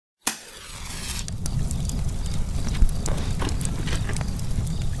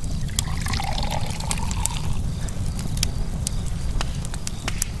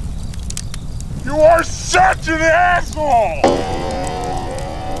You are such an asshole!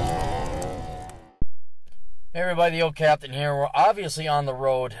 Hey everybody, the old captain here. We're obviously on the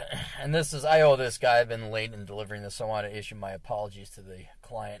road, and I owe this guy. I've been late in delivering this, so I want to issue my apologies to the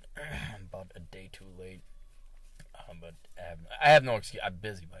client. I'm about a day too late, but I have no excuse. I'm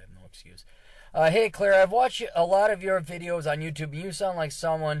busy, but I have no excuse. Hey Claire, I've watched a lot of your videos on YouTube, and you sound like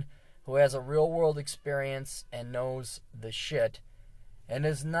someone who has a real-world experience and knows the shit, and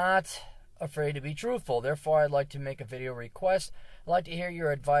is not afraid to be truthful. Therefore, I'd like to make a video request. I'd like to hear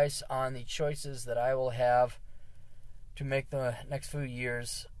your advice on the choices that I will have to make the next few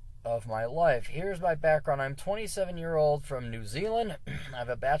years of my life. Here's my background. I'm 27-year-old from New Zealand. I have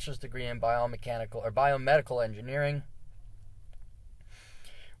a bachelor's degree in biomedical engineering,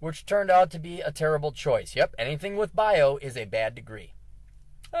 which turned out to be a terrible choice. Yep, anything with bio is a bad degree.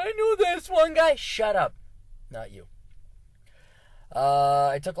 I knew this one guy. Shut up. Not you.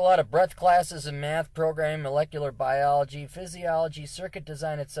 I took a lot of breadth classes in math, programming, molecular biology, physiology, circuit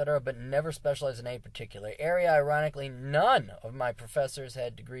design, etc., but never specialized in any particular area. Ironically, none of my professors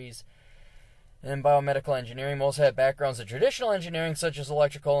had degrees in biomedical engineering. Most had backgrounds in traditional engineering, such as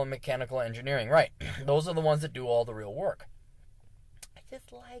electrical and mechanical engineering. Right. Those are the ones that do all the real work. I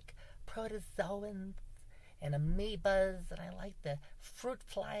just like protozoans and amoebas, and I like the fruit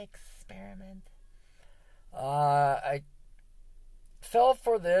fly experiment. I fell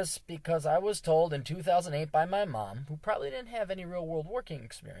for this because I was told in 2008 by my mom, who probably didn't have any real-world working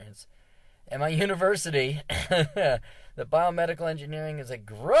experience, at my university, that biomedical engineering is a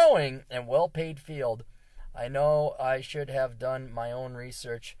growing and well-paid field. I know I should have done my own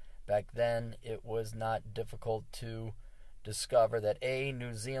research. Back then, it was not difficult to discover that A,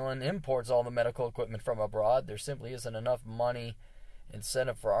 New Zealand imports all the medical equipment from abroad. There simply isn't enough money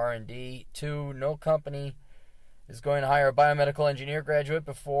incentive for R&D. 2, no company is going to hire a biomedical engineer graduate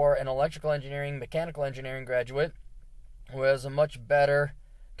before an electrical engineering, mechanical engineering graduate who has a much better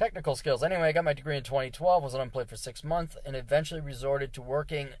technical skills. Anyway, I got my degree in 2012, was unemployed for 6 months, and eventually resorted to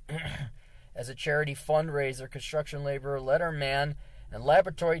working as a charity fundraiser, construction laborer, letterman, and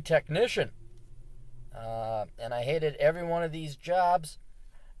laboratory technician. And I hated every one of these jobs.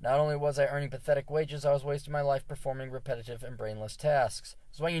 Not only was I earning pathetic wages, I was wasting my life performing repetitive and brainless tasks.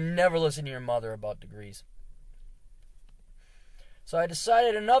 That's why you never listen to your mother about degrees. So I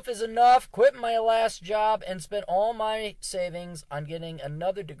decided enough is enough, quit my last job, and spent all my savings on getting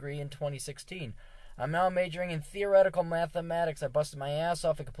another degree in 2016. I'm now majoring in theoretical mathematics. I busted my ass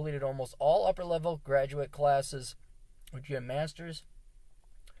off and completed almost all upper-level graduate classes. Would you get a master's?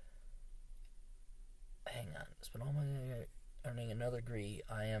 Hang on. Spent all my earning another degree.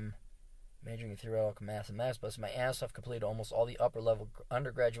 I am majoring in theoretical mathematics. Busted my ass off, completed almost all the upper-level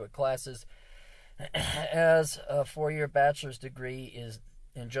undergraduate classes. As a 4-year bachelor's degree is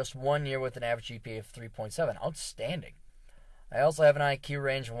in just 1 year with an average GPA of 3.7. Outstanding. I also have an IQ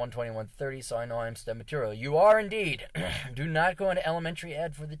range of 120 to 130, so I know I'm STEM material. You are indeed. Do not go into elementary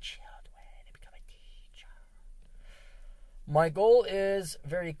ed for the children and become a teacher. My goal is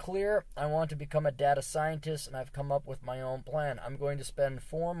very clear. I want to become a data scientist, and I've come up with my own plan. I'm going to spend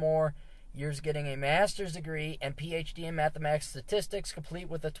 4 more years getting a master's degree and PhD in mathematics statistics, complete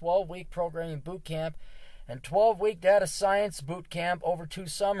with a 12-week programming boot camp and 12-week data science boot camp over 2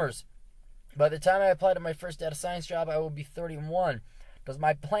 summers. By the time I apply to my first data science job, I will be 31. Does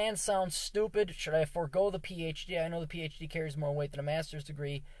my plan sound stupid? Should I forego the PhD? I know the PhD carries more weight than a master's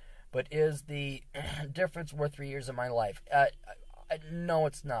degree, but is the difference worth 3 years of my life? No,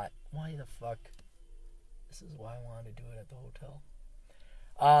 it's not. Why the fuck? This is why I wanted to do it at the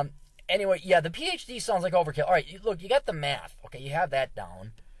hotel. Anyway, yeah, the PhD sounds like overkill. All right, look, you got the math. Okay, you have that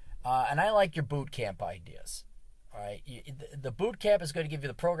down. And I like your boot camp ideas. All right, the boot camp is going to give you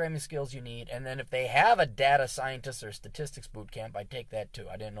the programming skills you need. And then if they have a data scientist or statistics boot camp, I'd take that too.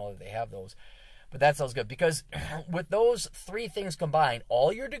 I didn't know that they have those. But that sounds good. Because with those 3 things combined,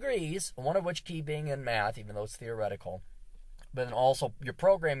 all your degrees, one of which key being in math, even though it's theoretical, but then also your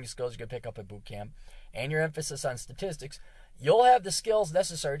programming skills you're going to pick up at boot camp, and your emphasis on statistics, you'll have the skills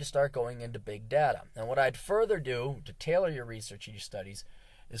necessary to start going into big data. And what I'd further do to tailor your research and your studies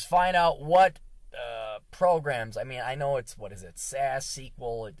is find out what programs. I mean, I know it's, what is it, SAS,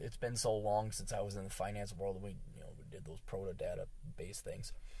 SQL. It's been so long since I was in the finance world and we did those proto-data based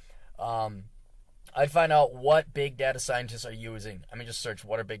things. I'd find out what big data scientists are using. I mean, just search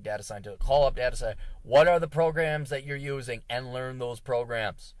what are big data scientists. Call up data scientists. What are the programs that you're using? And learn those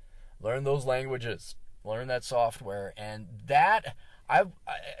programs. Learn those languages. Learn that software. And that,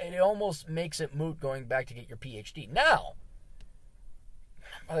 it almost makes it moot going back to get your PhD. Now,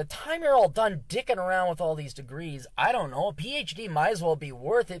 by the time you're all done dicking around with all these degrees, I don't know, a PhD might as well be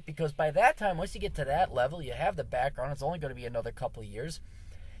worth it, because by that time, once you get to that level, you have the background, it's only going to be another couple of years.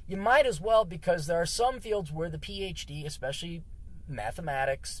 You might as well, because there are some fields where the PhD, especially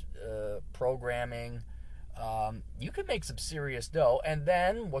mathematics, programming, you can make some serious dough. And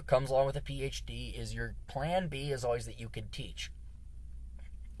then what comes along with a PhD is your plan B is always that you can teach.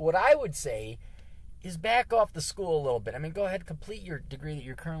 What I would say is back off the school a little bit. I mean, go ahead, complete your degree that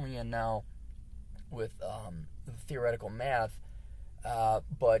you're currently in now with theoretical math,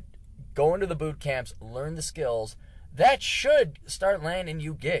 but go into the boot camps, learn the skills. That should start landing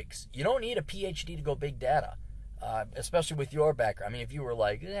you gigs. You don't need a PhD to go big data, especially with your background. I mean, if you were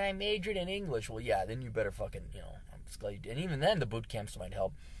like, I majored in English, well, yeah, then you better fucking, I'm just glad you did. And even then, the boot camps might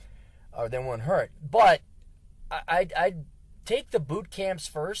help, or they won't hurt. But I'd take the boot camps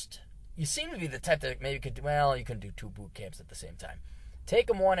first. You seem to be the type that maybe could, well, you can do 2 boot camps at the same time. Take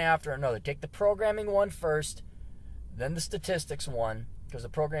them one after another. Take the programming one first, then the statistics one, because the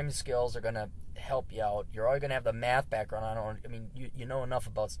programming skills are going to help you out. You're always going to have the math background. I mean, you know enough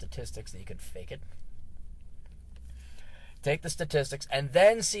about statistics that you can fake it. Take the statistics, and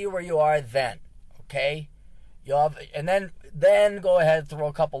then see where you are then, okay? And then go ahead, throw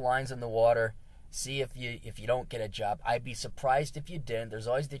a couple lines in the water. See if you don't get a job. I'd be surprised if you didn't. There's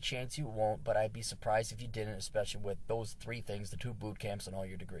always the chance you won't, but I'd be surprised if you didn't, especially with those 3 things, the 2 boot camps and all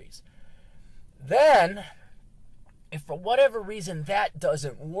your degrees. Then, if for whatever reason that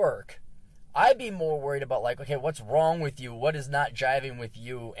doesn't work, I'd be more worried about, like, okay, what's wrong with you? What is not jiving with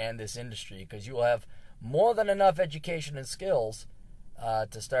you and this industry? Because you will have more than enough education and skills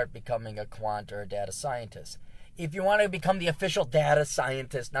to start becoming a quant or a data scientist. If you want to become the official data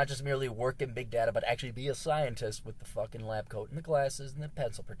scientist, not just merely work in big data, but actually be a scientist with the fucking lab coat and the glasses and the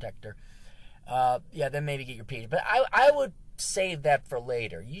pencil protector, then maybe get your PhD. But I would save that for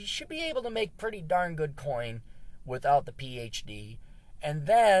later. You should be able to make pretty darn good coin without the PhD. And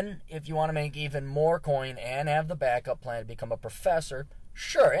then, if you want to make even more coin and have the backup plan to become a professor,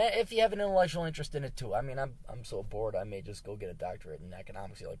 sure, if you have an intellectual interest in it too. I mean, I'm so bored, I may just go get a doctorate in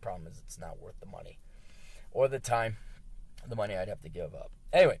economics. The only problem is it's not worth the money. Or the time, the money I'd have to give up.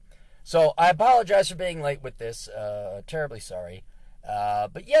 Anyway, so I apologize for being late with this. Terribly sorry.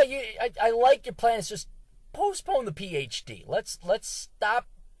 But yeah, I like your plan. It's just postpone the PhD. Let's stop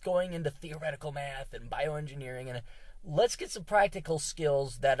going into theoretical math and bioengineering, and let's get some practical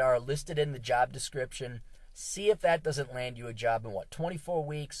skills that are listed in the job description. See if that doesn't land you a job in 24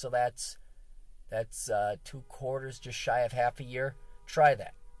 weeks. So that's 2 quarters, just shy of half a year. Try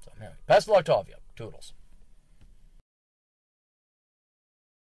that. So anyway, best of luck to all of you. Toodles.